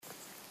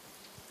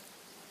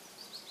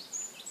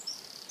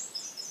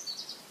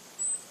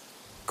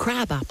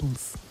Crab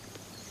apples.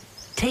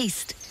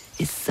 Taste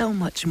is so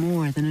much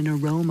more than an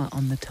aroma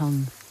on the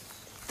tongue.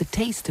 The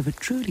taste of a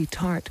truly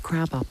tart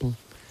crab apple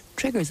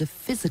triggers a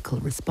physical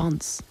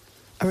response,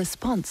 a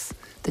response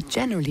that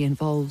generally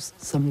involves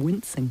some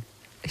wincing,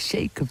 a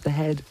shake of the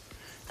head,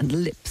 and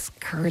lips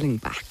curling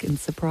back in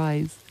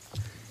surprise.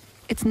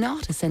 It's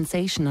not a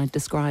sensation I'd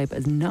describe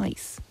as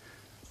nice,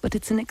 but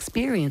it's an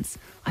experience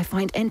I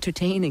find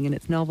entertaining in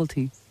its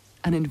novelty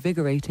and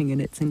invigorating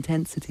in its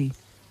intensity.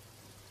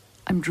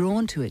 I'm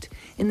drawn to it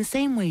in the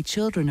same way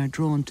children are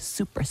drawn to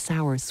super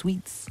sour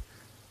sweets.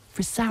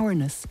 For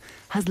sourness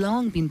has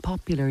long been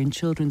popular in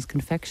children's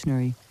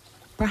confectionery,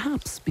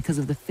 perhaps because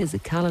of the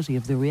physicality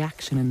of the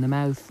reaction in the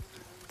mouth,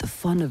 the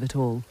fun of it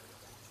all.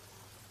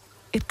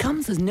 It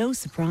comes as no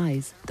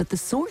surprise that the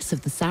source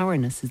of the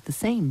sourness is the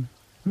same,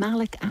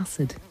 malic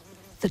acid,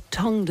 the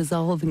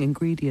tongue-dissolving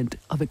ingredient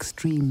of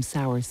extreme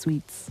sour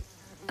sweets.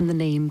 And the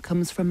name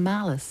comes from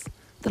Malus,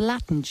 the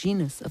Latin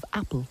genus of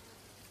apple,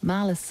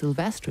 Malus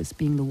sylvestris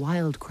being the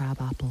wild crab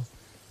apple,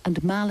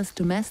 and Malus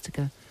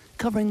domestica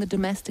covering the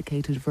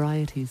domesticated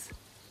varieties.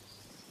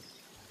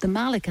 The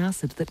malic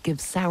acid that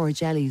gives sour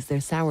jellies their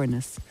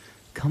sourness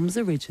comes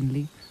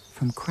originally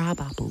from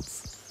crab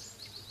apples.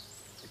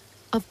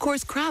 Of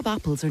course, crab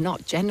apples are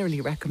not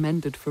generally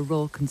recommended for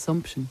raw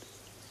consumption.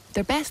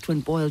 They're best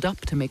when boiled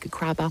up to make a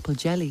crab apple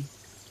jelly.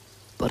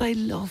 But I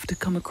love to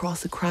come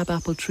across a crab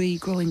apple tree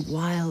growing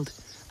wild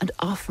and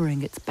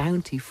offering its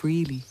bounty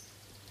freely.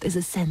 There's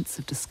a sense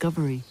of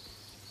discovery,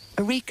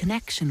 a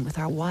reconnection with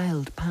our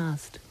wild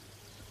past,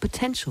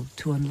 potential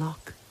to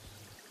unlock.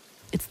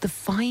 It's the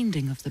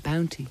finding of the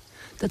bounty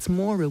that's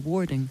more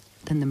rewarding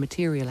than the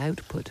material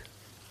output.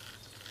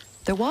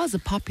 There was a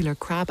popular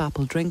crab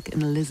apple drink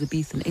in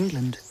Elizabethan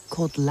England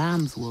called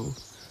lamb's wool,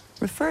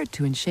 referred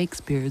to in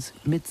Shakespeare's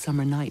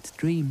Midsummer Night's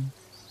Dream.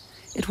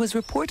 It was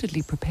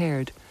reportedly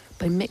prepared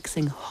by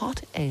mixing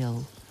hot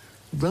ale,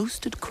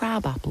 roasted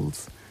crab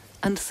apples,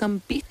 and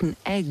some beaten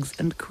eggs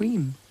and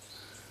cream.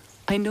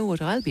 I know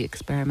what I'll be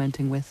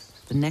experimenting with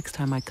the next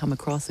time I come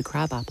across a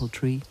crab apple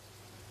tree.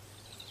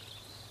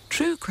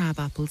 True crab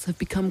apples have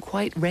become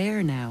quite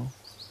rare now.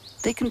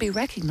 They can be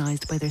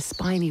recognized by their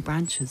spiny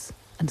branches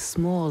and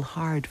small,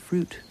 hard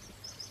fruit.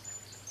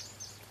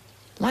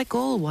 Like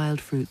all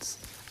wild fruits,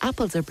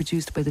 apples are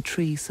produced by the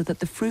tree so that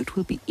the fruit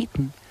will be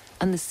eaten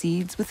and the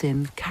seeds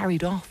within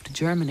carried off to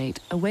germinate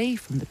away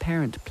from the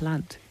parent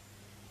plant.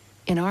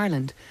 In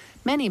Ireland,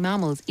 many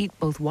mammals eat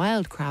both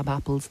wild crab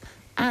apples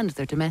and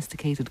their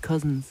domesticated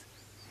cousins.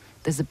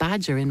 There's a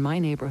badger in my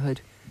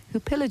neighbourhood who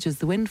pillages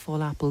the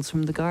windfall apples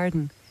from the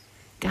garden,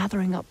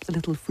 gathering up the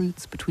little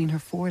fruits between her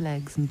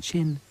forelegs and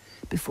chin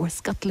before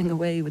scuttling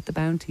away with the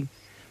bounty,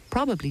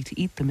 probably to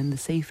eat them in the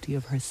safety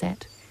of her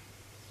set.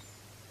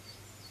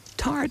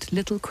 Tart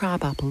little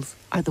crab apples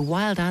are the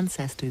wild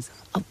ancestors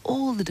of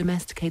all the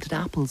domesticated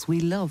apples we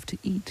love to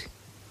eat.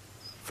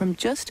 From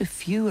just a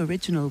few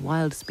original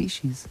wild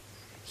species,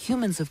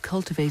 humans have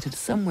cultivated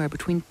somewhere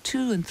between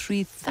 2,000 and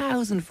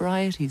 3,000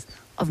 varieties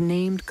of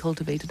named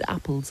cultivated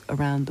apples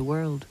around the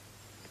world.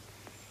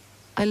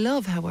 I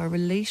love how our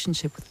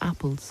relationship with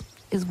apples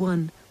is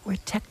one where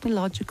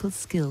technological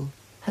skill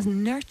has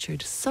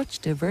nurtured such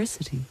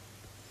diversity.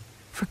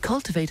 For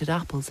cultivated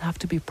apples have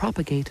to be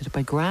propagated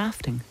by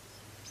grafting,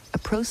 a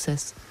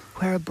process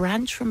where a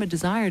branch from a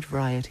desired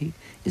variety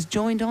is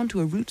joined onto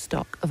a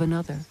rootstock of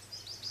another.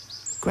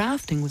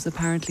 Grafting was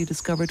apparently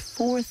discovered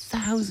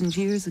 4,000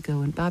 years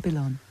ago in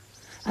Babylon,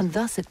 and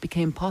thus it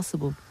became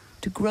possible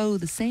to grow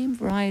the same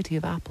variety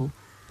of apple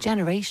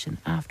generation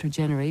after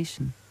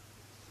generation.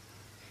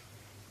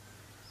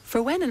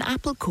 For when an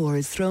apple core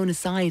is thrown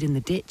aside in the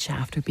ditch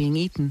after being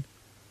eaten,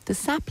 the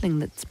sapling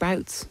that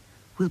sprouts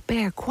will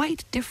bear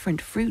quite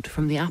different fruit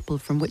from the apple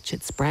from which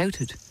it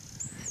sprouted.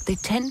 They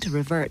tend to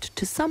revert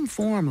to some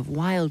form of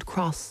wild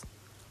cross,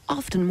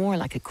 often more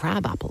like a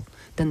crab apple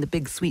than the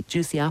big sweet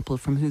juicy apple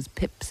from whose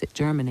pips it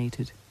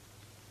germinated.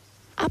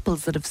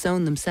 Apples that have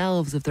sown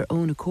themselves of their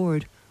own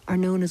accord are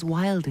known as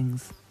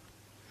wildings.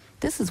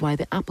 This is why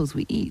the apples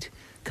we eat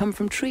come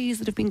from trees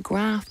that have been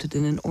grafted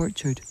in an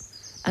orchard,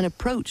 an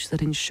approach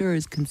that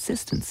ensures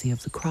consistency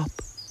of the crop.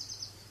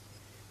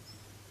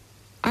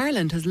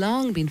 Ireland has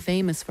long been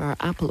famous for our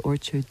apple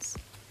orchards.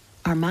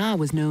 Armagh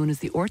was known as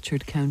the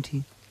Orchard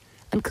County,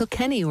 and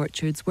Kilkenny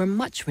orchards were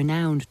much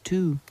renowned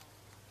too.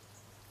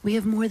 We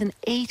have more than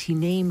 80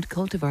 named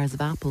cultivars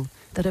of apple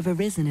that have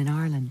arisen in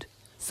Ireland,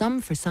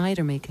 some for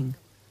cider making,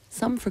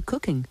 some for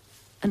cooking,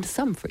 and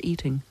some for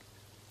eating.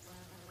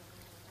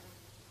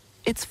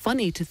 It's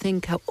funny to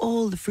think how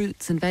all the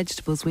fruits and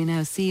vegetables we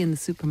now see in the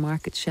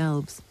supermarket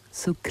shelves,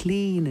 so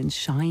clean and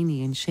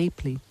shiny and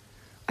shapely,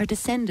 are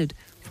descended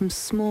from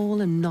small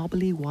and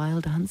knobbly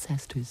wild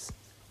ancestors.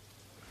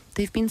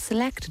 They've been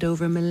selected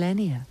over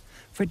millennia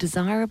for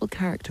desirable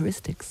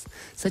characteristics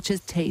such as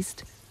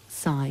taste,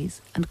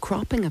 size, and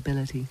cropping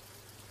ability.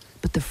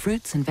 But the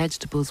fruits and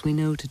vegetables we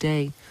know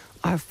today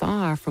are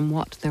far from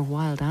what their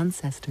wild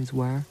ancestors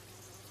were.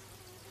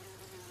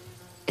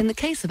 In the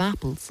case of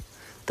apples,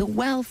 the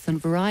wealth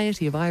and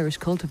variety of Irish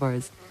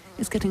cultivars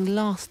is getting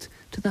lost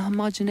to the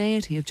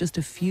homogeneity of just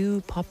a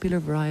few popular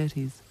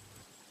varieties.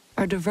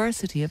 Our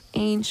diversity of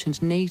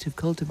ancient native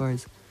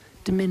cultivars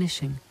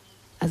diminishing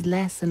as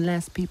less and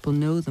less people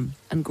know them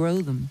and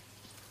grow them.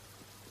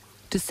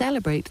 To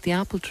celebrate the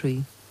apple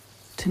tree,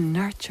 to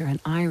nurture an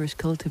Irish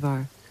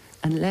cultivar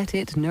and let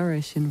it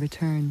nourish in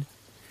return,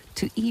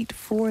 to eat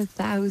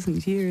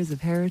 4,000 years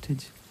of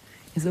heritage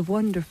is a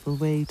wonderful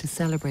way to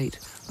celebrate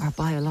our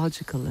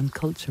biological and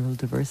cultural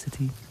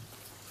diversity.